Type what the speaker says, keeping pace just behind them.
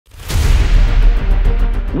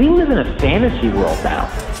We live in a fantasy world now.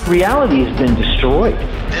 Reality has been destroyed.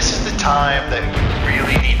 This is the time that you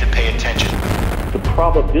really need to pay attention. The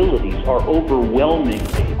probabilities are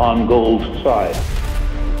overwhelmingly on gold's side.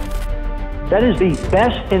 That is the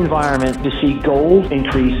best environment to see gold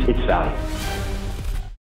increase its value.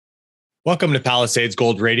 Welcome to Palisades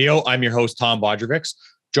Gold Radio. I'm your host, Tom Bodrovics.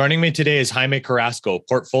 Joining me today is Jaime Carrasco,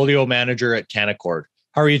 Portfolio Manager at Canaccord.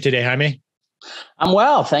 How are you today, Jaime? I'm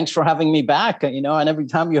well. Thanks for having me back. And every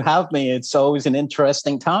time you have me, it's always an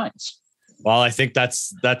interesting times. Well, I think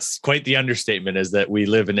that's quite the understatement, is that we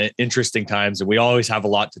live in interesting times and we always have a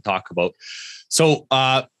lot to talk about. So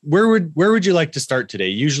where would you like to start today?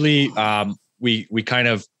 Usually we kind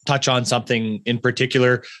of touch on something in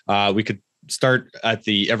particular. We could start at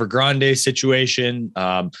the Evergrande situation,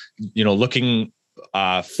 looking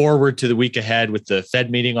forward to the week ahead with the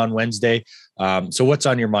Fed meeting on Wednesday. So what's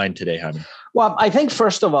on your mind today, Jaime? Well, I think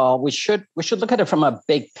first of all, we should look at it from a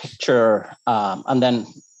big picture and then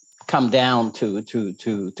come down to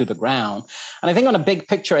the ground. And I think on a big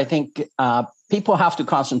picture, I think people have to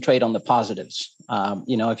concentrate on the positives.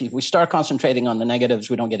 If we start concentrating on the negatives,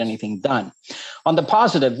 we don't get anything done. On the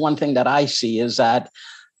positive, one thing that I see is that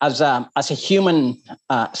as a human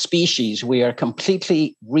species, we are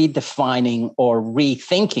completely redefining or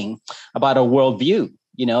rethinking about our worldview.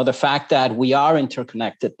 The fact that we are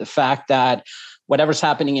interconnected, the fact that whatever's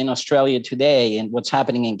happening in Australia today and what's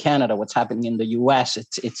happening in Canada, what's happening in the US,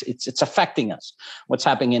 it's affecting us. What's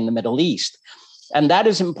happening in the Middle East. And that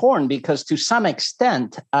is important because to some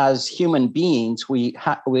extent, as human beings, we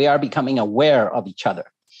are becoming aware of each other.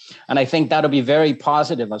 And I think that'll be very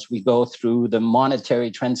positive as we go through the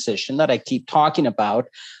monetary transition that I keep talking about,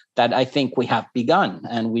 that I think we have begun,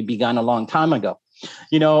 and we begun a long time ago.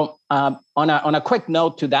 On a quick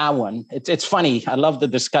note to that one, it's funny. I love the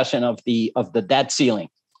discussion of the debt ceiling,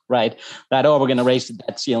 right? That, we're going to raise the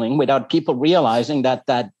debt ceiling without people realizing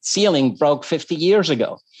that ceiling broke 50 years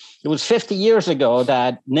ago. It was 50 years ago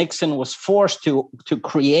that Nixon was forced to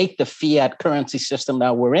create the fiat currency system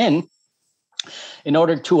that we're in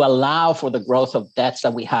order to allow for the growth of debts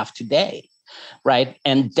that we have today, right?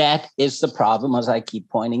 And debt is the problem, as I keep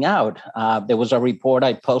pointing out. There was a report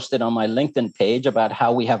I posted on my LinkedIn page about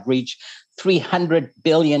how we have reached 300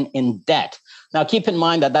 billion in debt. Now, keep in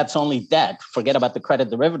mind that that's only debt. Forget about the credit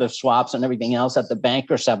derivative swaps and everything else that the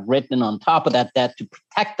bankers have written on top of that debt to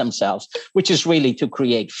protect themselves, which is really to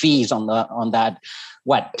create fees on that,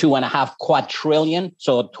 $2.5 quadrillion.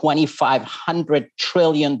 So $2,500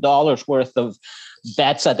 trillion worth of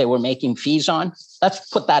bets that they were making fees on. Let's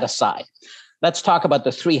put that aside. Let's talk about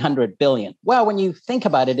the 300 billion. Well, when you think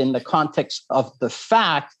about it in the context of the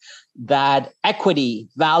fact that equity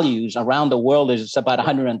values around the world is about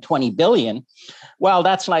 120 billion, well,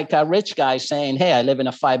 that's like a rich guy saying, hey, I live in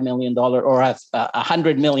a $5 million or a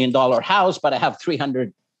 $100 million house, but I have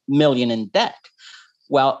 300 million in debt.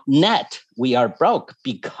 Well, net, we are broke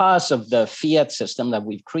because of the fiat system that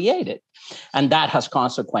we've created. And that has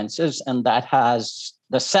consequences, and that has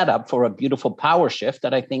the setup for a beautiful power shift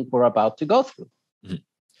that I think we're about to go through. Mm-hmm.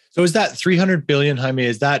 So is that 300 billion, Jaime,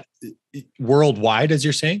 is that worldwide, as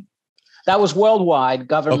you're saying? That was worldwide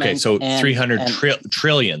government. Okay, so 300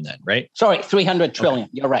 trillion then, right? Sorry, 300 trillion.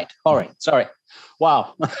 Okay. You're right. All right, sorry.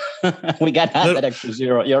 Wow, we got that extra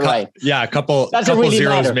zero. You're right. Yeah, a couple really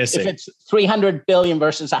zeros matter missing. If it's 300 billion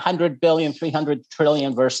versus 100 billion, 300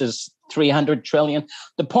 trillion versus 300 trillion.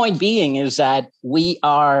 The point being is that we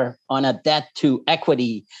are on a debt to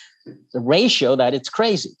equity ratio that it's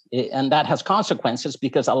crazy. And that has consequences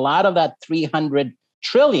because a lot of that 300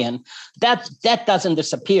 trillion, that debt doesn't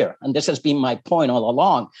disappear. And this has been my point all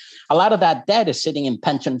along. A lot of that debt is sitting in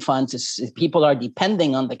pension funds. People are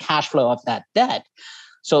depending on the cash flow of that debt.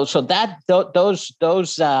 So that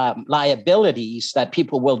those liabilities that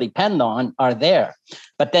people will depend on are there.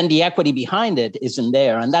 But then the equity behind it isn't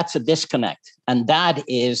there. And that's a disconnect. And that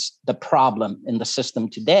is the problem in the system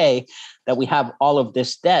today, that we have all of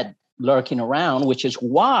this debt lurking around, which is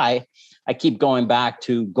why I keep going back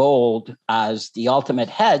to gold as the ultimate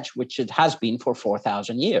hedge, which it has been for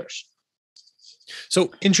 4,000 years.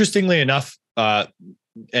 So interestingly enough,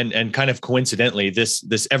 and kind of coincidentally, this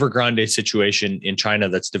Evergrande situation in China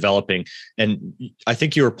that's developing, and I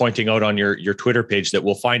think you were pointing out on your Twitter page that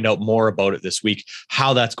we'll find out more about it this week,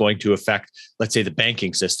 how that's going to affect, let's say, the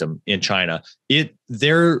banking system in China.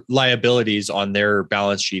 Their liabilities on their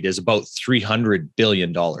balance sheet is about $300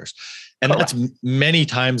 billion. And Correct. That's many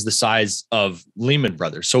times the size of Lehmann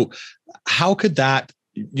Brothers. So how could that,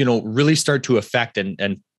 really start to affect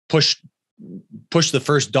and push the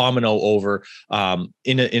first domino over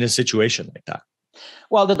in a situation like that?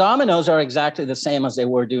 Well, the dominoes are exactly the same as they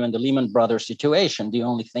were during the Lehman Brothers situation. The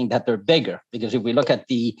only thing that they're bigger, because if we look at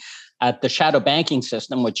the shadow banking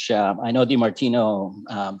system, which I know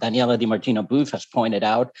Daniela DiMartino Booth has pointed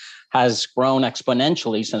out, has grown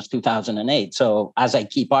exponentially since 2008. So as I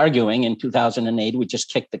keep arguing, in 2008, we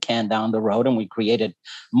just kicked the can down the road and we created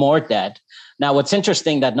more debt. Now, what's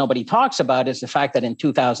interesting that nobody talks about is the fact that in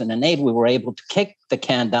 2008, we were able to kick the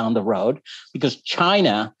can down the road because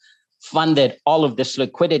China funded all of this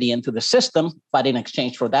liquidity into the system, but in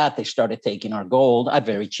exchange for that, they started taking our gold at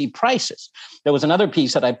very cheap prices. There was another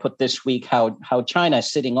piece that I put this week, how China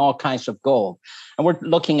is sitting all kinds of gold, and we're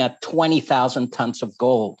looking at 20,000 tons of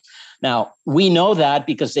gold. Now, we know that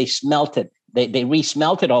because they smelted, they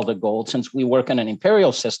re-smelted all the gold. Since we work in an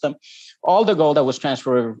imperial system, all the gold that was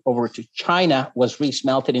transferred over to China was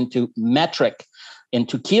re-smelted into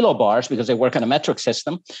kilobars because they work on a metric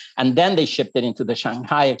system, and then they shipped it into the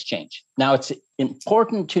Shanghai exchange. Now, it's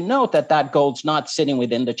important to note that gold's not sitting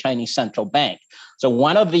within the Chinese central bank. So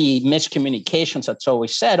one of the miscommunications that's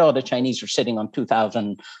always said, the Chinese are sitting on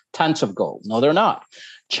 2,000 tons of gold. No, they're not.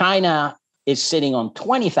 China is sitting on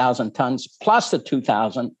 20,000 tons plus the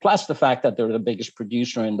 2,000, plus the fact that they're the biggest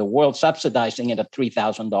producer in the world, subsidizing it at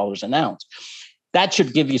 $3,000 an ounce. That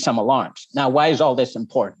should give you some alarms. Now, why is all this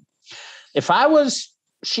important? If I was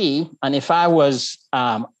Xi, and if I was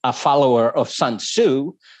a follower of Sun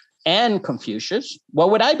Tzu and Confucius, what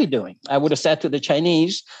would I be doing? I would have said to the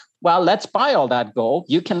Chinese, well, let's buy all that gold.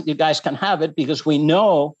 You guys can have it because we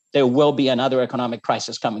know there will be another economic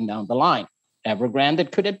crisis coming down the line.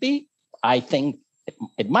 Evergrande, could it be? I think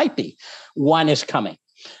it might be. One is coming.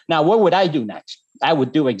 Now, what would I do next? I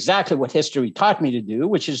would do exactly what history taught me to do,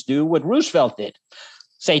 which is do what Roosevelt did.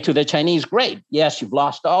 Say to the Chinese, great, yes, you've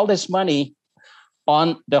lost all this money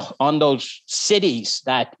on those cities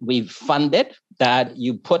that we've funded, that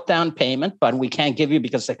you put down payment, but we can't give you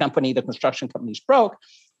because the construction company's broke.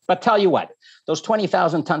 But tell you what, those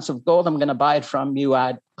 20,000 tons of gold, I'm going to buy it from you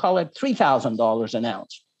at, call it $3,000 an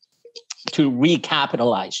ounce to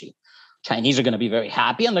recapitalize you. Chinese are going to be very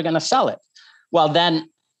happy and they're going to sell it. Well, then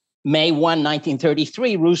May 1,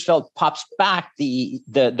 1933, Roosevelt pops back the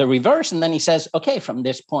reverse, and then he says, okay, from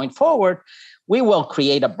this point forward, we will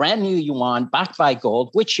create a brand new yuan backed by gold,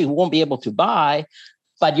 which you won't be able to buy,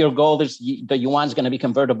 but your gold the yuan is going to be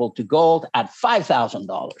convertible to gold at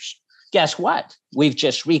 $5,000. Guess what? We've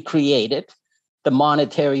just recreated the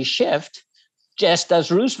monetary shift just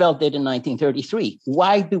as Roosevelt did in 1933.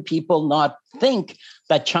 Why do people not think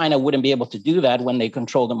that China wouldn't be able to do that when they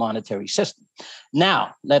control the monetary system?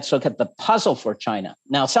 Now, let's look at the puzzle for China.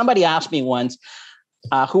 Now, somebody asked me once,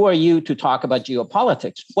 who are you to talk about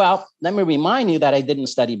geopolitics? Well, let me remind you that I didn't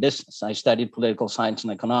study business. I studied political science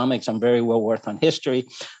and economics. I'm very well versed on history.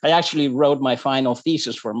 I actually wrote my final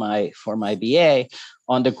thesis for my BA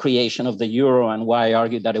on the creation of the euro and why I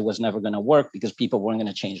argued that it was never going to work because people weren't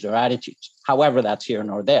going to change their attitudes. However, that's here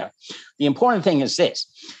nor there. The important thing is this,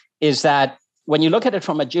 is that when you look at it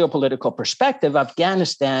from a geopolitical perspective,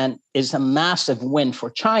 Afghanistan is a massive win for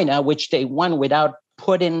China, which they won without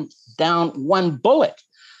putting down one bullet,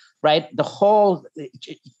 right?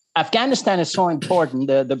 Afghanistan is so important.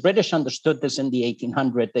 The British understood this in the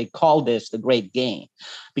 1800s. They called this the Great Game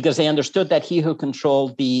because they understood that he who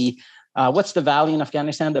controlled what's the valley in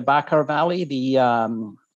Afghanistan? The Bakar Valley, the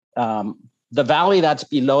valley that's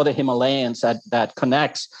below the Himalayas that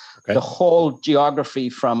connects the whole geography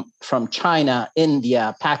from China,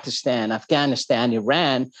 India, Pakistan, Afghanistan,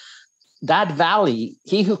 Iran. That valley,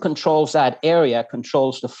 he who controls that area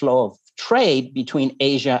controls the flow of trade between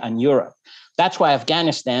Asia and Europe. That's why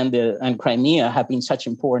Afghanistan and Crimea have been such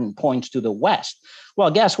important points to the West.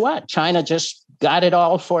 Well, guess what? China just got it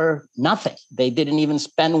all for nothing. They didn't even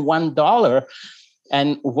spend $1.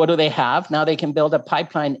 And what do they have? Now they can build a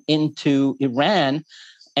pipeline into Iran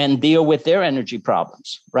and deal with their energy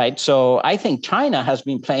problems, right? So I think China has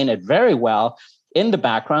been playing it very well in the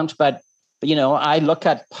background, but I look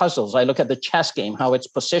at puzzles. I look at the chess game, how it's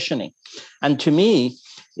positioning. And to me,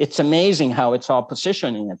 it's amazing how it's all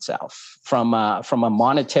positioning itself from a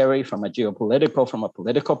monetary, from a geopolitical, from a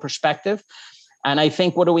political perspective. And I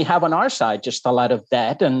think, what do we have on our side? Just a lot of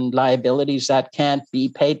debt and liabilities that can't be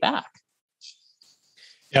paid back.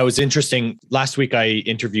 Yeah, it was interesting. Last week, I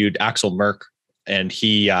interviewed Axel Merck, and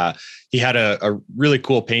he had a really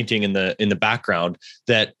cool painting in the background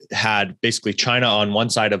that had basically China on one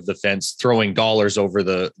side of the fence throwing dollars over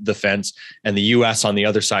the fence, and the US on the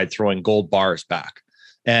other side throwing gold bars back.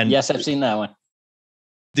 And yes, I've seen that one.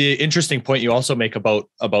 The interesting point you also make about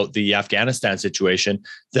the Afghanistan situation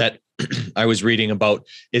that I was reading about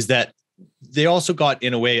is that they also got,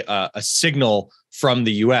 in a way, a signal from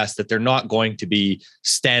the US that they're not going to be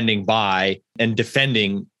standing by and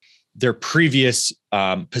defending their previous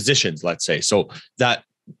positions, let's say. So that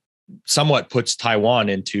somewhat puts Taiwan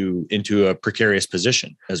into a precarious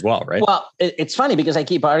position as well, right? Well, it's funny because I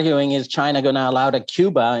keep arguing, is China going to allow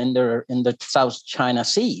Cuba in the South China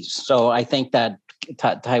Seas? So I think that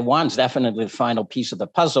Taiwan's definitely the final piece of the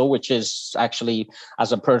puzzle, which is actually,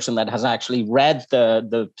 as a person that has actually read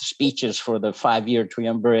the speeches for the 5-year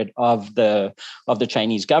triumvirate of the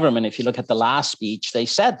Chinese government, if you look at the last speech, they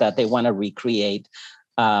said that they want to recreate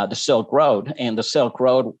the Silk Road, and the Silk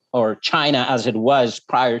Road, or China as it was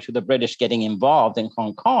prior to the British getting involved in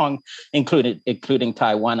Hong Kong, including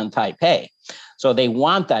Taiwan and Taipei. So they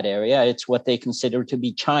want that area. It's what they consider to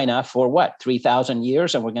be China for 3,000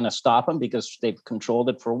 years, and we're going to stop them because they've controlled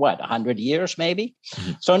it for 100 years, maybe.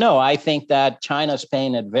 Mm-hmm. So no, I think that China's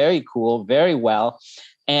playing it very cool, very well,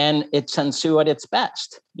 and it's Sun Tzu at its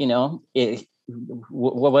best. What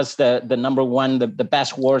was the number one? The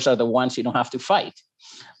best wars are the ones you don't have to fight,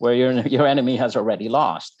 where your enemy has already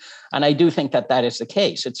lost. And I do think that is the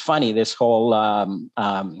case. It's funny, this whole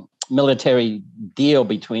military deal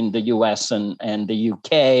between the US and the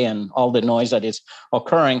UK and all the noise that is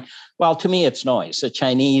occurring. Well, to me, it's noise. The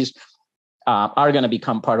Chinese are going to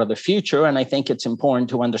become part of the future. And I think it's important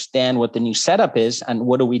to understand what the new setup is and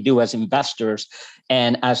what do we do as investors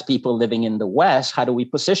and as people living in the West, how do we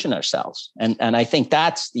position ourselves? And I think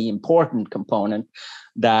that's the important component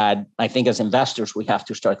that I think as investors, we have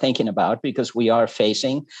to start thinking about, because we are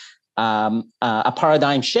facing a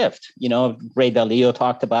paradigm shift. Ray Dalio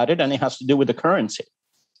talked about it, and it has to do with the currency.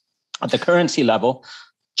 At the currency level,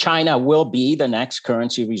 China will be the next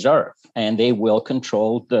currency reserve, and they will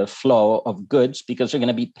control the flow of goods because they're going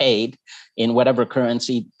to be paid in whatever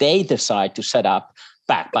currency they decide to set up,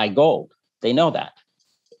 backed by gold. They know that.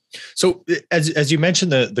 So as you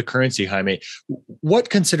mentioned the currency, Jaime, what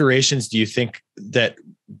considerations do you think that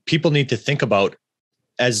people need to think about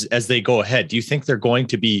as they go ahead? Do you think they're going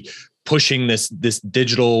to be pushing this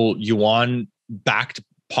digital yuan backed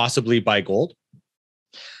possibly by gold?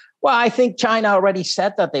 Well, I think China already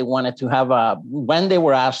said that they wanted to have when they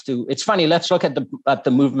were asked to. It's funny. Let's look at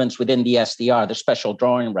the movements within the SDR, the special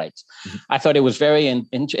drawing rights. Mm-hmm. I thought it was very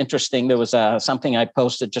interesting. There was something I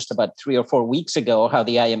posted just about 3 or 4 weeks ago, how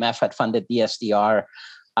the IMF had funded the SDR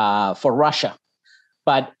for Russia.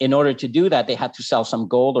 But in order to do that, they had to sell some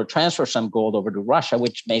gold or transfer some gold over to Russia,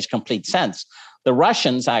 which makes complete sense. The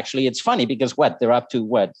Russians, actually, it's funny because they're up to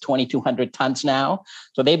 2,200 tons now.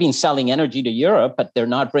 So they've been selling energy to Europe, but they're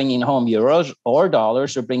not bringing home euros or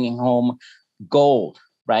dollars. They're bringing home gold,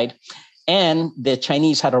 right? And the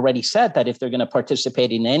Chinese had already said that if they're going to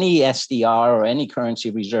participate in any SDR or any currency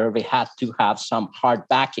reserve, it had to have some hard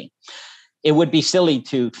backing. It would be silly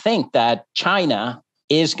to think that China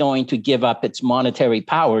is going to give up its monetary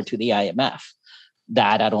power to the IMF.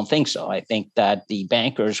 That I don't think so. I think that the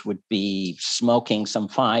bankers would be smoking some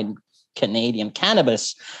fine Canadian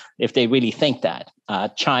cannabis if they really think that.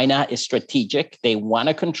 China is strategic. They want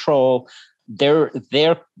to control their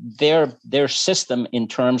system in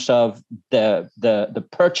terms of the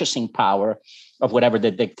purchasing power of whatever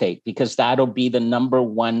they dictate, because that'll be the number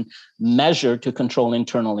one measure to control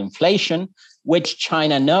internal inflation, which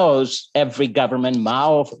China knows every government.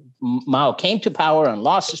 Mao came to power and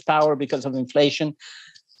lost his power because of inflation.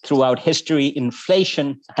 Throughout history,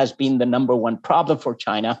 inflation has been the number one problem for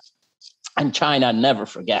China, and China never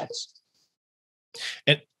forgets.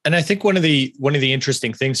 And I think one of the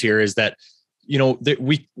interesting things here is that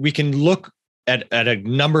we can look at a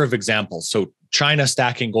number of examples. So China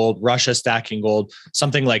stacking gold, Russia stacking gold,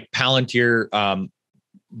 something like Palantir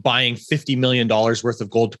buying $50 million worth of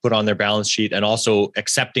gold to put on their balance sheet and also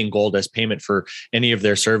accepting gold as payment for any of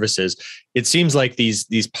their services. It seems like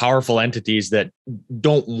these powerful entities that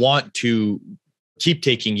don't want to keep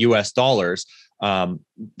taking US dollars,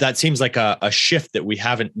 that seems like a shift that we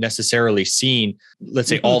haven't necessarily seen, let's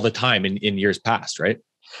say, all the time in years past, right?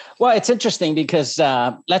 Well, it's interesting because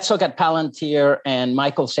let's look at Palantir and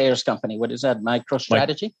Michael Sayers' company. What is that?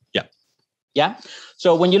 MicroStrategy? Yeah. Yeah.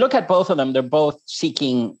 So when you look at both of them, they're both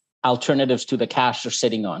seeking alternatives to the cash they're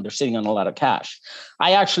sitting on. They're sitting on a lot of cash.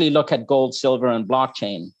 I actually look at gold, silver, and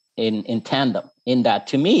blockchain in tandem, in that,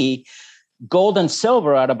 to me, gold and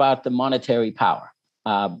silver are about the monetary power.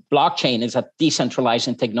 Blockchain is a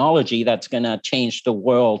decentralizing technology that's going to change the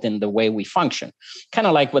world in the way we function. Kind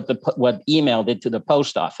of like what email did to the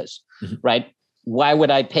post office, right? Why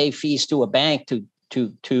would I pay fees to a bank to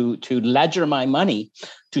ledger my money,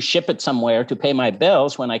 to ship it somewhere, to pay my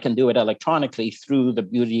bills, when I can do it electronically through the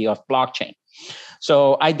beauty of blockchain?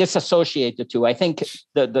 So I disassociate the two. I think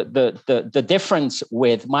the difference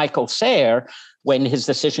with Michael Sayer, when his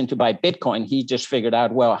decision to buy Bitcoin, he just figured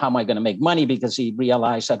out, well, how am I going to make money? Because he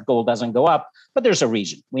realized that gold doesn't go up. But there's a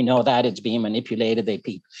reason. We know that it's being manipulated. They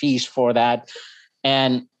pay fees for that.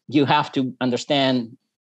 And you have to understand,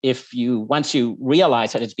 once you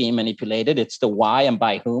realize that it's being manipulated, it's the why and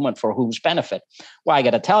by whom and for whose benefit. Well, I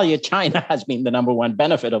got to tell you, China has been the number one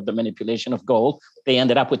benefit of the manipulation of gold. They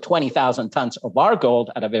ended up with 20,000 tons of our gold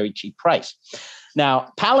at a very cheap price.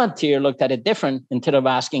 Now, Palantir looked at it different. Instead of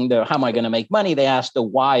asking how am I going to make money, they asked the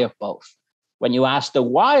why of both. When you ask the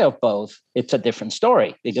why of both, it's a different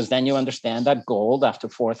story, because then you understand that gold, after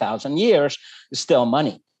 4,000 years, is still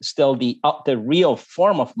money, still the real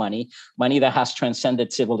form of money that has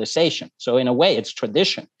transcended civilization. So in a way, it's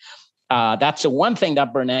tradition. That's the one thing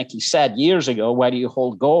that Bernanke said years ago. Why do you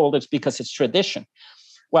hold gold? It's because it's tradition.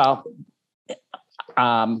 Well,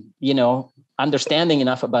 understanding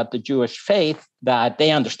enough about the Jewish faith that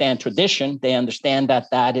they understand tradition, they understand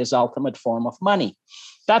that is ultimate form of money.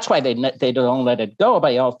 That's why they don't let it go,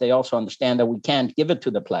 but they also understand that we can't give it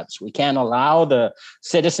to the plebs. We can't allow the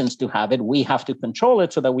citizens to have it. We have to control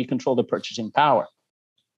it so that we control the purchasing power.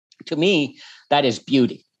 To me, that is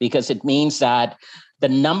beauty, because it means that the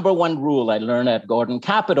number one rule I learned at Gordon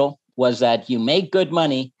Capital was that you make good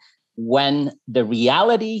money when the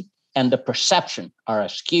reality and the perception are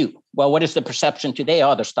askew. Well, what is the perception today?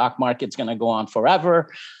 Oh, the stock market's going to go on forever.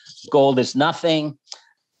 Gold is nothing.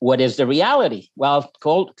 What is the reality? Well,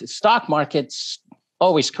 stock market's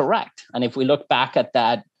always correct. And if we look back at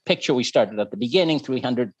that picture we started at the beginning,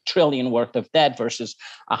 300 trillion worth of debt versus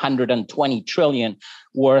 120 trillion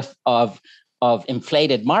worth of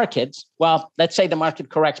inflated markets. Well, let's say the market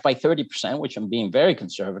corrects by 30%, which I'm being very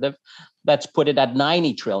conservative. Let's put it at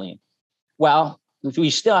 90 trillion. Well, we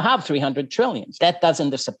still have 300 trillion. That doesn't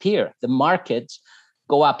disappear. The markets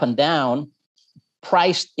go up and down,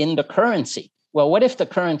 priced in the currency. Well, what if the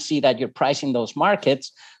currency that you're pricing those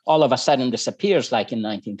markets all of a sudden disappears, like in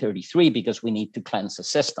 1933, because we need to cleanse the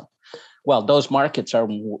system? Well, those markets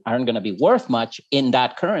aren't going to be worth much in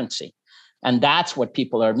that currency. And that's what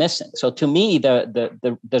people are missing. So to me,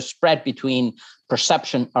 the spread between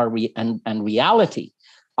perception and reality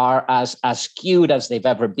are as skewed as they've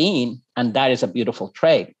ever been. And that is a beautiful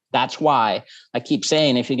trade. That's why I keep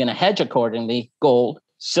saying, if you're going to hedge accordingly, gold,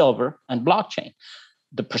 silver, and blockchain.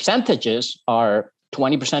 The percentages are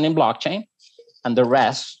 20% in blockchain and the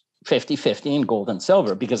rest 50-50 in gold and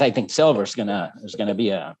silver, because I think silver is gonna be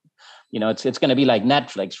it's going to be like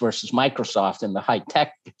Netflix versus Microsoft in the high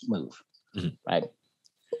tech move, right?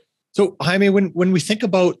 So Jaime, when we think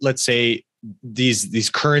about, let's say, these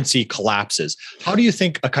currency collapses, how do you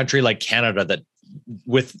think a country like Canada, that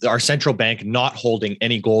with our central bank not holding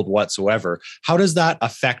any gold whatsoever, how does that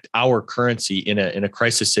affect our currency in a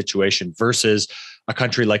crisis situation versus a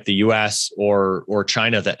country like the US or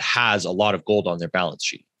China that has a lot of gold on their balance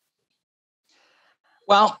sheet?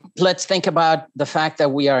 Well, let's think about the fact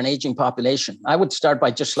that we are an aging population. I would start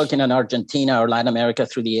by just looking at Argentina or Latin America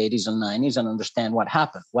through the 80s and 90s and understand what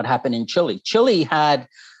happened. What happened in Chile? Chile had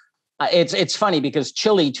it's funny because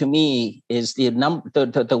Chile, to me, is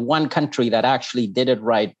the one country that actually did it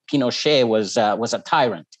right. Pinochet was a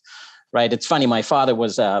tyrant, right? It's funny. My father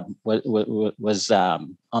was on the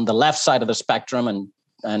left side of the spectrum, and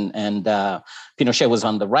Pinochet was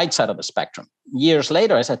on the right side of the spectrum. Years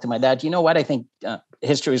later, I said to my dad, you know what? I think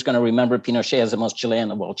history is going to remember Pinochet as the most Chilean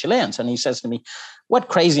of all Chileans. And he says to me, what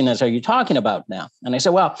craziness are you talking about now? And I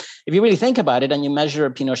said, well, if you really think about it and you measure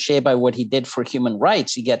Pinochet by what he did for human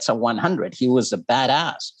rights, he gets a 100. He was a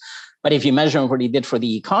badass. But if you measure what he did for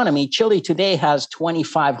the economy, Chile today has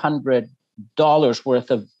 $2,500 worth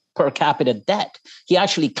of per capita debt. He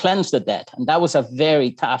actually cleansed the debt. And that was a very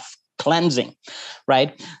tough cleansing,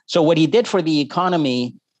 right? So what he did for the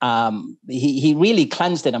economy, he really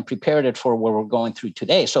cleansed it and prepared it for what we're going through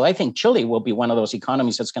today. So I think Chile will be one of those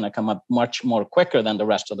economies that's going to come up much more quicker than the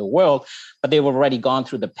rest of the world, but they've already gone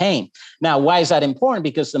through the pain. Now, why is that important?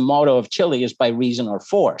 Because the motto of Chile is by reason or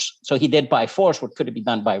force. So he did by force what could be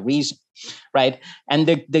done by reason, right? And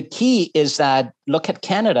the key is that look at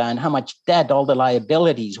Canada and how much debt, all the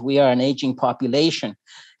liabilities. We are an aging population.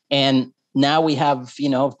 And now we have,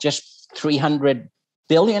 just 300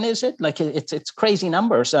 billion, is it? Like it's crazy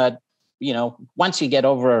numbers. Once you get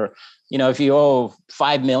over, if you owe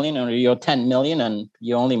 5 million or you owe 10 million and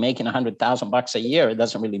you're only making $100,000 a year, it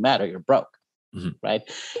doesn't really matter. You're broke, right?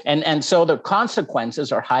 And so the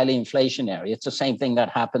consequences are highly inflationary. It's the same thing that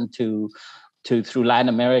happened through Latin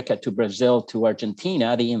America, to Brazil, to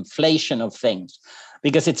Argentina, the inflation of things.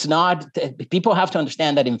 because it's not, people have to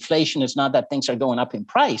understand that inflation is not that things are going up in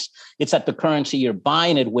price. It's that the currency you're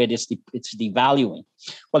buying it with it's devaluing.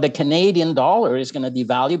 Well, the Canadian dollar is going to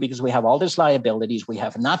devalue because we have all these liabilities. We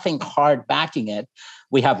have nothing hard backing it.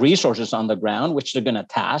 We have resources on the ground, which they're going to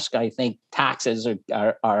task. I think taxes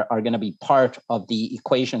are going to be part of the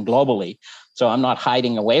equation globally. So I'm not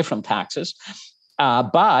hiding away from taxes.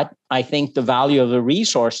 But I think the value of the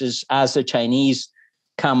resources as the Chinese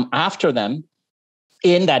come after them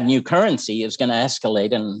in that new currency is going to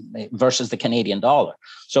escalate versus the Canadian dollar.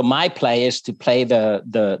 So my play is to play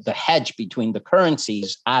the hedge between the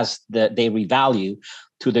currencies as they revalue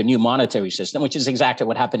to the new monetary system, which is exactly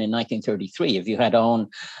what happened in 1933. If you had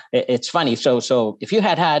it's funny. So if you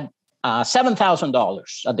had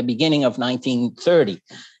 $7,000 at the beginning of 1930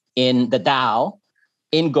 in the Dow,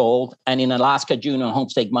 in gold, and in Alaska Junior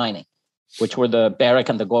Homestake Mining, which were the Barrick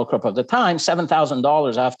and the Gold Corp of the time,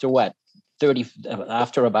 $7,000 after what?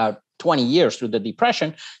 After about 20 years through the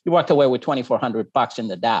Depression, you walked away with $2,400 in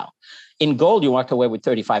the Dow. In gold, you walked away with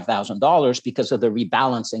 $35,000 because of the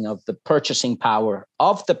rebalancing of the purchasing power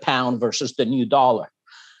of the pound versus the new dollar.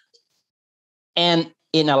 And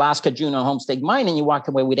in Alaska Junior Homestake Mining, you walked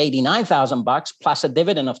away with $89,000 plus a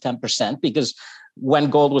dividend of 10% because when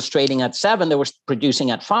gold was trading at 7, they were producing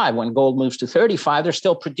at 5. When gold moves to 35, they're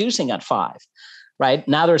still producing at 5. Right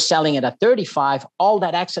now, they're selling it at 35. All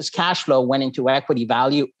that excess cash flow went into equity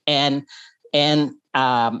value and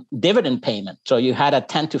dividend payment. So you had a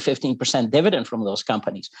 10 to 15% dividend from those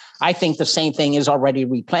companies. I think the same thing is already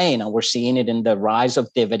replaying, and we're seeing it in the rise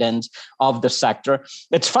of dividends of the sector.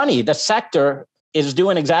 It's funny, the sector is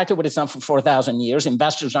doing exactly what it's done for 4,000 years.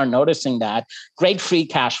 Investors are noticing that. Great free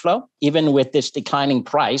cash flow, even with this declining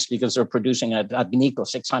price, because they're producing at an equal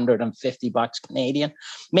 $650 Canadian,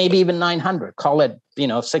 maybe even 900. Call it,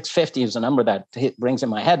 650 is a number that brings in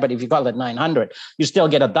my head. But if you call it 900, you still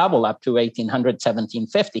get a double up to 1,800,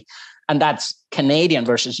 1,750. And that's Canadian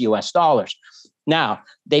versus US dollars. Now,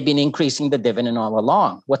 they've been increasing the dividend all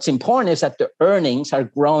along. What's important is that the earnings are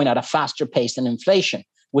growing at a faster pace than inflation,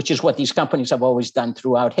 which is what these companies have always done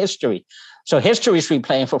throughout history. So history is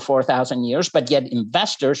replaying for 4,000 years, but yet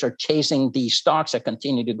investors are chasing these stocks that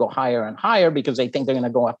continue to go higher and higher because they think they're going to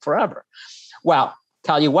go up forever. Well,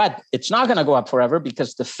 tell you what, it's not going to go up forever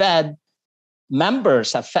because the Fed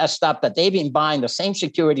members have fessed up that they've been buying the same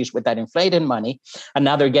securities with that inflated money, and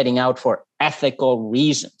now they're getting out for ethical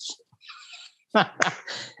reasons.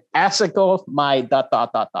 Ethical, my ...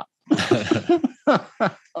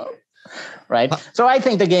 Right. So I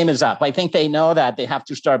think the game is up. I think they know that they have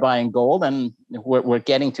to start buying gold, and we're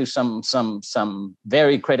getting to some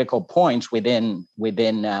very critical points within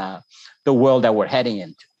the world that we're heading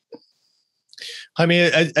into. I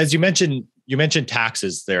mean, as you mentioned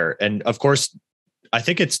taxes there, and of course, I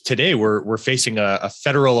think it's today we're facing a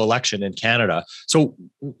federal election in Canada. So,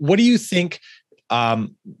 what do you think?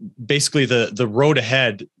 Basically, the road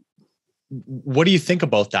ahead. What do you think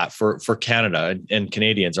about that for Canada and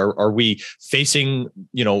Canadians? Are we facing,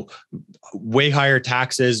 way higher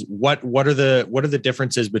taxes? What are the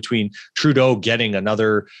differences between Trudeau getting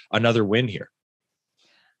another win here?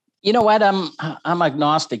 You know what? I'm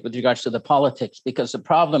agnostic with regards to the politics, because the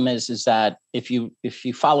problem is that if you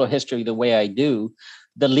follow history the way I do,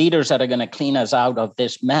 the leaders that are going to clean us out of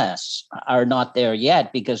this mess are not there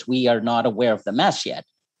yet because we are not aware of the mess yet.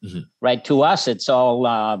 Mm-hmm. Right. To us, it's all,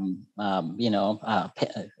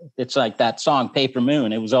 it's like that song, Paper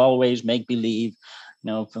Moon. It was always make believe,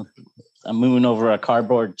 a moon over a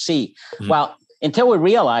cardboard sea. Mm-hmm. Well, until we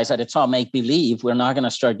realize that it's all make believe, we're not going to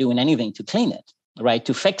start doing anything to clean it, right?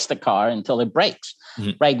 To fix the car until it breaks.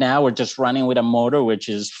 Mm-hmm. Right now, we're just running with a motor which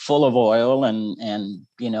is full of oil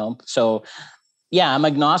so. Yeah, I'm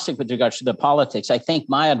agnostic with regards to the politics. I think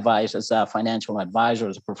my advice as a financial advisor,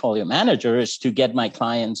 as a portfolio manager, is to get my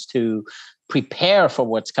clients to prepare for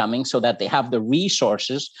what's coming so that they have the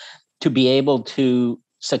resources to be able to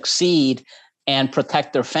succeed and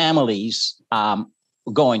protect their families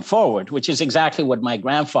going forward, which is exactly what my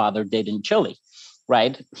grandfather did in Chile,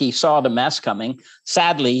 right? He saw the mess coming.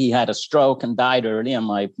 Sadly, he had a stroke and died early, and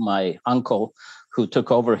my uncle, who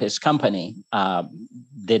took over his company,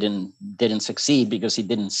 didn't succeed because he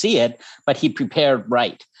didn't see it, but he prepared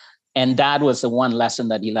right. And that was the one lesson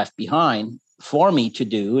that he left behind for me to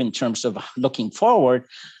do in terms of looking forward.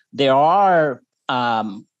 There are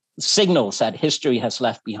signals that history has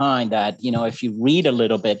left behind that, if you read a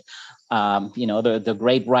little bit, the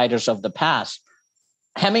great writers of the past,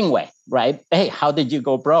 Hemingway, right? Hey, how did you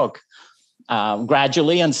go broke?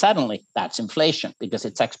 gradually and suddenly. That's inflation because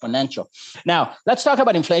it's exponential. Now, let's talk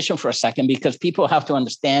about inflation for a second, because people have to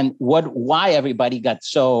understand why everybody got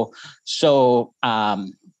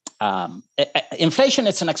inflation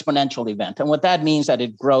is an exponential event. And what that means that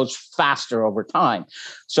it grows faster over time.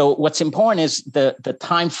 So what's important is the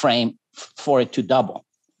time frame for it to double.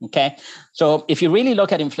 Okay. So if you really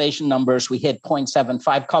look at inflation numbers, we hit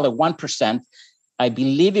 0.75, call it 1%. I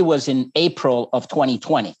believe it was in April of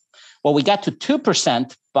 2020. Well, we got to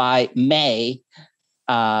 2% by May.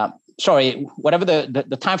 Whatever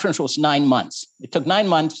the time frame was 9 months. It took 9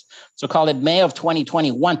 months, so call it May of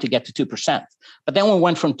 2021 to get to 2%. But then we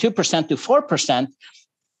went from 2% to 4%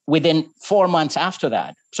 within 4 months after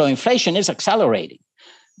that. So inflation is accelerating.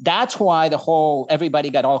 That's why everybody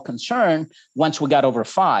got all concerned once we got over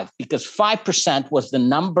 5, because 5% was the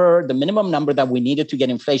minimum number that we needed to get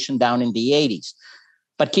inflation down in the 80s.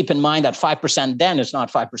 But keep in mind that 5% then is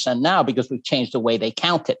not 5% now, because we've changed the way they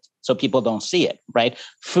count it. So people don't see it, right?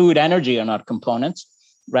 Food, energy are not components,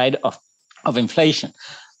 right, of inflation.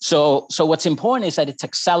 So what's important is that it's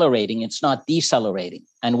accelerating. It's not decelerating.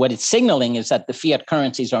 And what it's signaling is that the fiat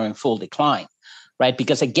currencies are in full decline, right?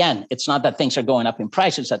 Because again, it's not that things are going up in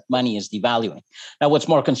prices, that money is devaluing. Now, what's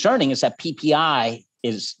more concerning is that PPI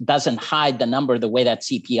doesn't hide the number the way that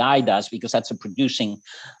CPI does, because that's a producing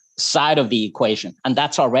side of the equation, and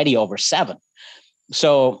that's already over 7.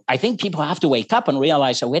 So I think people have to wake up and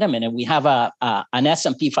realize that, wait a minute, we have an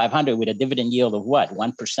S&P 500 with a dividend yield of what,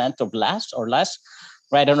 1% or less,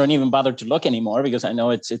 right? I don't even bother to look anymore because I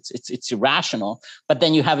know it's irrational. But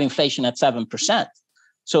then you have inflation at 7%.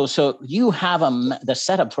 So you have the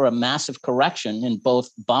setup for a massive correction in both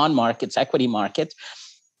bond markets, equity markets.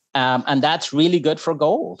 And that's really good for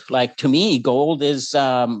gold. Like, to me, gold is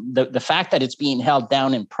the fact that it's being held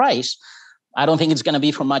down in price. I don't think it's going to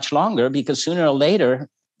be for much longer, because sooner or later,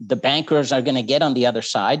 the bankers are going to get on the other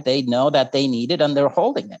side. They know that they need it and they're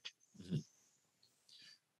holding it.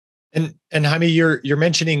 And Jaime, you're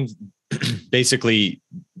mentioning basically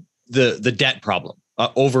the debt problem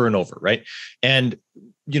over and over, right? And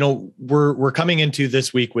we're coming into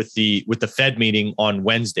this week with the Fed meeting on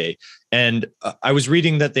Wednesday, and I was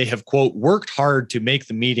reading that they have, quote, worked hard to make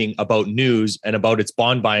the meeting about news and about its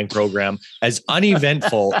bond buying program as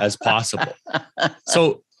uneventful as possible.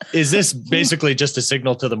 So is this basically just a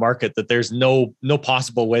signal to the market that there's no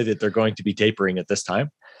possible way that they're going to be tapering at this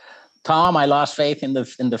time? Tom, I lost faith in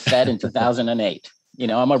the Fed in 2008.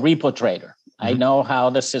 I'm a repo trader. Mm-hmm. I know how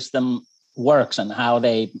the system works and how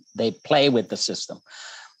they play with the system.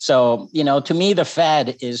 So, to me, the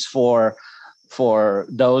Fed is for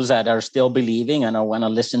those that are still believing and want to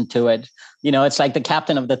listen to it. It's like the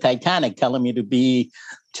captain of the Titanic telling me to be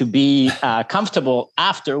comfortable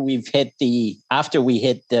after we hit the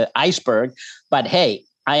iceberg. But hey,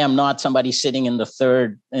 I am not somebody sitting in the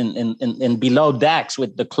third in below decks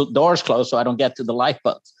with the doors closed so I don't get to the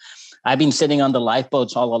lifeboats. I've been sitting on the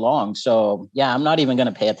lifeboats all along. So yeah, I'm not even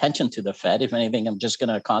going to pay attention to the Fed. If anything, I'm just going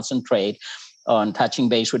to concentrate on touching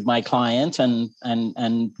base with my clients and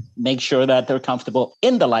make sure that they're comfortable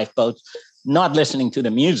in the lifeboats, not listening to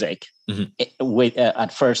the music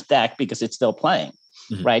at first deck because it's still playing,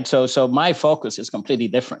 right? So my focus is completely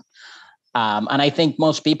different. And I think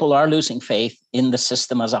most people are losing faith in the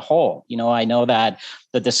system as a whole. I know that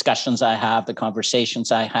the discussions I have, the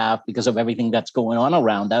conversations I have, because of everything that's going on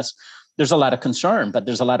around us, there's a lot of concern, but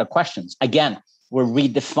there's a lot of questions. Again, we're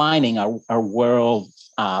redefining our world.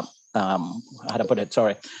 How to put it?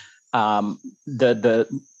 Sorry.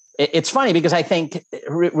 It's funny because I think,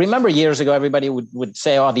 remember years ago, everybody would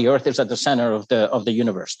say, oh, the earth is at the center of the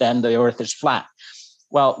universe. Then the earth is flat.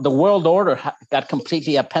 Well, the world order got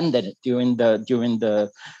completely upended during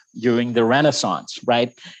the Renaissance,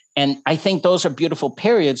 right? And I think those are beautiful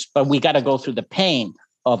periods, but we got to go through the pain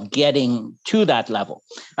of getting to that level.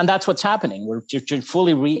 And that's what's happening. We're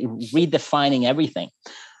fully redefining everything.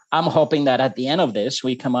 I'm hoping that at the end of this,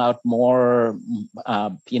 we come out more,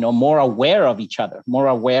 more aware of each other, more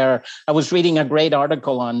aware. I was reading a great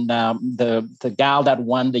article on the gal that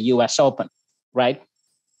won the U.S. Open, right?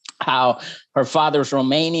 How her father's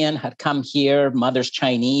Romanian, had come here, mother's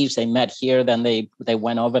Chinese. They met here, then they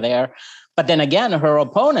went over there. But then again, her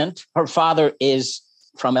opponent, her father is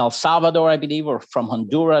from El Salvador, I believe, or from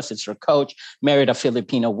Honduras. It's her coach, married a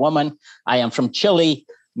Filipino woman. I am from Chile,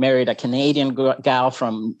 married a Canadian gal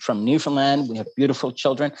from Newfoundland. We have beautiful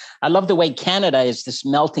children. I love the way Canada is this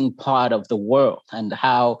melting pot of the world, and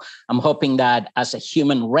how I'm hoping that as a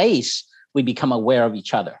human race, we become aware of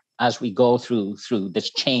each other as we go through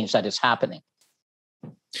this change that is happening.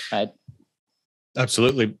 Right?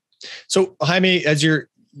 Absolutely. So Jaime, as you're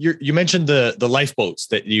you mentioned the lifeboats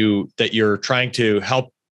that you're trying to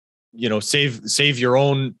help, save your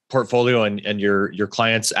own portfolio and your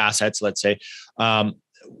clients' assets, let's say.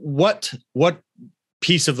 What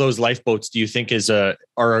piece of those lifeboats do you think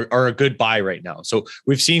are a good buy right now? So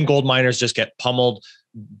we've seen gold miners just get pummeled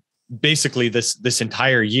basically this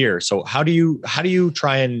entire year. So how do you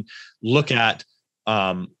try and look at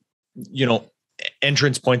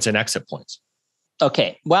entrance points and exit points?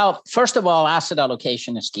 Okay. Well, first of all, asset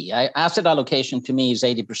allocation is key. Asset allocation to me is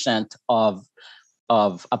 80% of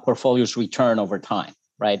a portfolio's return over time,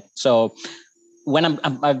 right? So when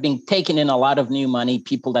I've been taking in a lot of new money,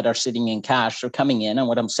 people that are sitting in cash are coming in, and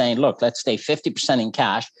what I'm saying, look, let's stay 50% in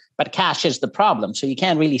cash, but cash is the problem. So you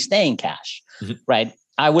can't really stay in cash, right?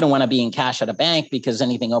 I wouldn't want to be in cash at a bank because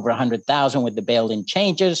anything over 100,000 with the bail-in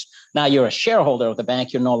changes. Now you're a shareholder of the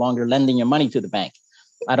bank. You're no longer lending your money to the bank.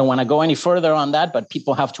 I don't want to go any further on that, but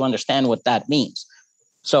people have to understand what that means.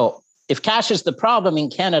 So if cash is the problem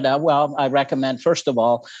in Canada, well, I recommend, first of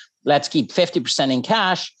all, let's keep 50% in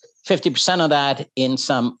cash, 50% of that in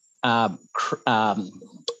some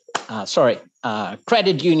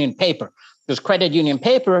credit union paper, because credit union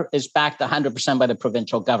paper is backed 100% by the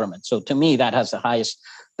provincial government. So to me, that has the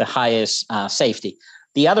highest safety.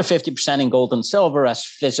 The other 50% in gold and silver as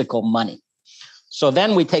physical money. So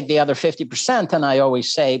then we take the other 50%, and I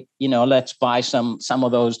always say, let's buy some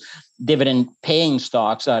of those dividend paying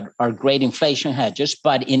stocks that are great inflation hedges,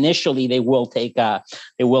 but initially they will take a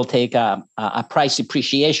price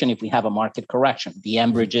appreciation if we have a market correction. The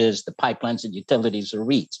Enbridges, the pipelines, and utilities, or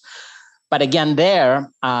REITs. But again,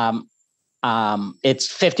 it's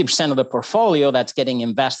 50% of the portfolio that's getting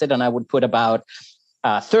invested, and I would put about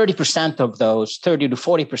 30% of those, 30 to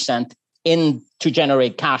 40%, in to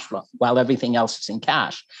generate cash flow while everything else is in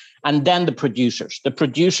cash. And then the producers. The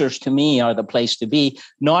producers, to me, are the place to be,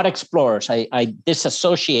 not explorers. I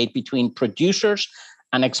disassociate between producers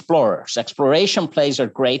and explorers. Exploration plays are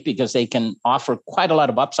great because they can offer quite a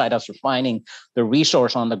lot of upside as we're finding the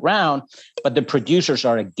resource on the ground, but the producers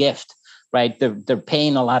are a gift, right? They're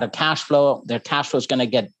paying a lot of cash flow. Their cash flow is going to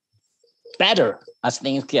get better as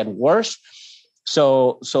things get worse.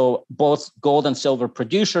 So both gold and silver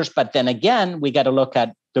producers, but then again, we got to look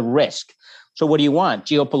at the risk. So what do you want?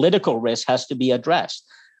 Geopolitical risk has to be addressed.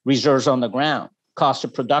 Reserves on the ground, cost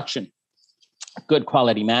of production, good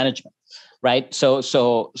quality management, right?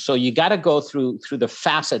 So you got to go through the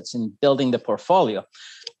facets in building the portfolio.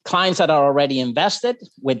 Clients that are already invested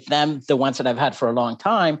with them, the ones that I've had for a long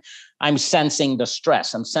time, I'm sensing the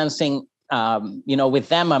stress. I'm sensing with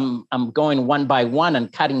them, I'm going one by one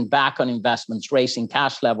and cutting back on investments, raising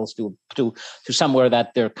cash levels to somewhere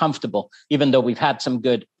that they're comfortable. Even though we've had some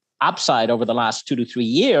good upside over the last 2 to 3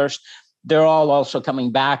 years, they're all also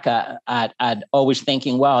coming back at always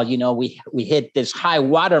thinking, well, we hit this high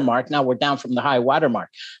water mark. Now we're down from the high water mark.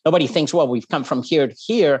 Nobody thinks, well, we've come from here to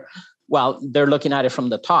here. Well, they're looking at it from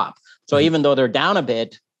the top. So even though they're down a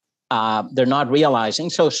bit, they're not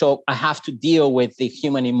realizing. So I have to deal with the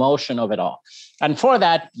human emotion of it all. And for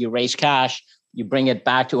that, you raise cash, you bring it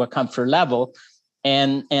back to a comfort level,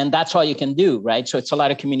 and that's all you can do, right? So it's a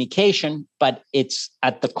lot of communication, but it's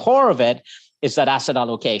at the core of it is that asset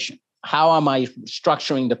allocation. How am I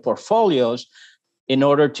structuring the portfolios in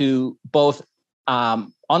order to both,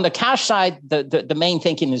 on the cash side, the main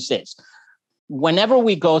thinking is this. Whenever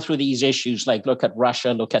we go through these issues, like look at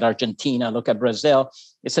Russia, look at Argentina, look at Brazil,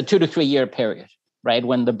 it's a 2 to 3 year period, right?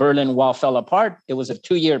 When the Berlin Wall fell apart, it was a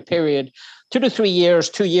 2 year period, 2 to 3 years,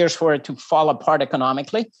 2 years for it to fall apart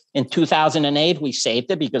economically. In 2008, we saved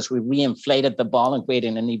it because we reinflated the ball and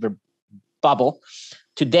created an even bubble.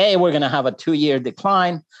 Today, we're going to have a 2 year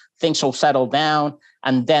decline. Things will settle down,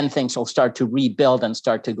 and then things will start to rebuild and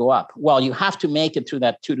start to go up. Well, you have to make it through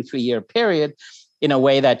that 2 to 3 year period in a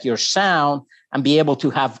way that you're sound and be able to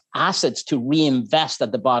have assets to reinvest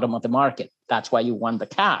at the bottom of the market. That's why you want the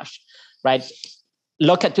cash, right?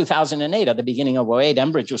 Look at 2008. At the beginning of 2008,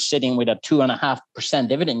 Enbridge was sitting with a 2.5%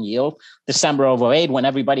 dividend yield. December of 2008, when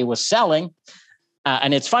everybody was selling.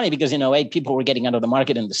 And it's funny because in 2008, people were getting out of the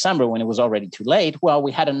market in December when it was already too late. Well,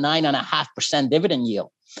 we had a 9.5% dividend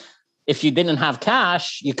yield. If you didn't have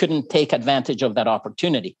cash, you couldn't take advantage of that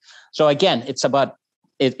opportunity. So again, it's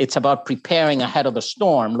about preparing ahead of the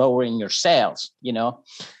storm, lowering your sails,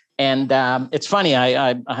 And it's funny,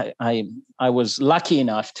 I was lucky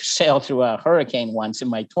enough to sail through a hurricane once in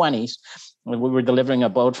my 20s. We were delivering a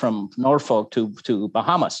boat from Norfolk to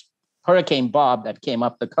Bahamas. Hurricane Bob that came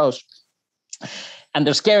up the coast. And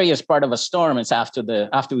the scariest part of a storm is after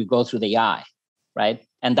we go through the eye, right?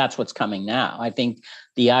 And that's what's coming now. I think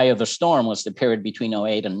the eye of the storm was the period between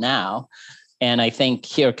 2008 and now. And I think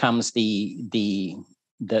here comes the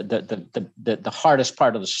the hardest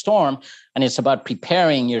part of the storm, and it's about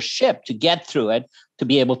preparing your ship to get through it to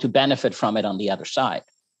be able to benefit from it on the other side.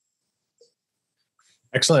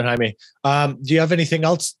 Excellent, Jaime. Do you have anything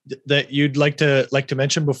else that you'd like to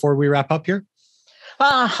mention before we wrap up here?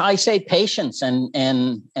 I say patience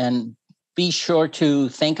and be sure to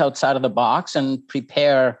think outside of the box and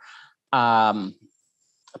prepare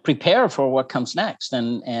for what comes next.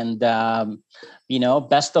 And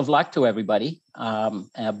best of luck to everybody.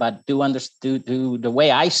 But do the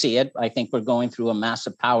way I see it, I think we're going through a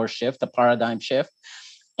massive power shift, a paradigm shift,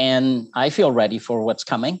 and I feel ready for what's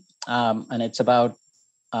coming. And it's about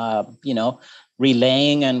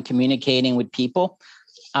relaying and communicating with people.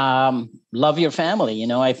 Love your family.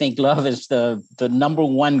 I think love is the number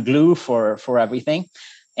one glue for everything,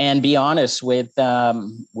 and be honest with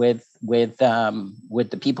the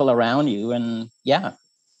people around you. And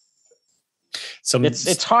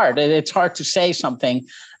it's hard. It's hard to say something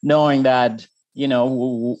knowing that,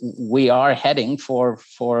 we are heading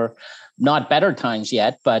for not better times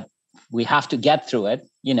yet, but we have to get through it.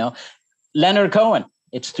 Leonard Cohen,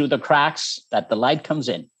 it's through the cracks that the light comes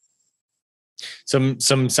in.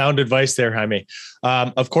 Some sound advice there, Jaime.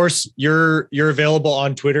 Of course, you're available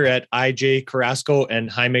on Twitter at IJ Carrasco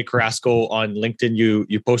and Jaime Carrasco on LinkedIn.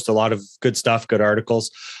 You post a lot of good stuff, good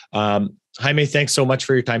articles. Jaime, thanks so much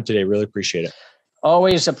for your time today. Really appreciate it.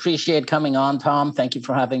 Always appreciate coming on, Tom. Thank you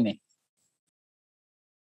for having me.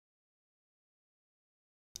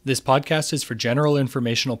 This podcast is for general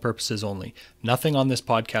informational purposes only. Nothing on this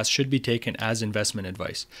podcast should be taken as investment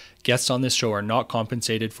advice. Guests on this show are not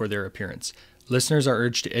compensated for their appearance. Listeners are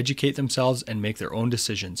urged to educate themselves and make their own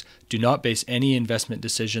decisions. Do not base any investment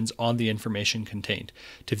decisions on the information contained.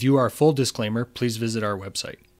 To view our full disclaimer, please visit our website.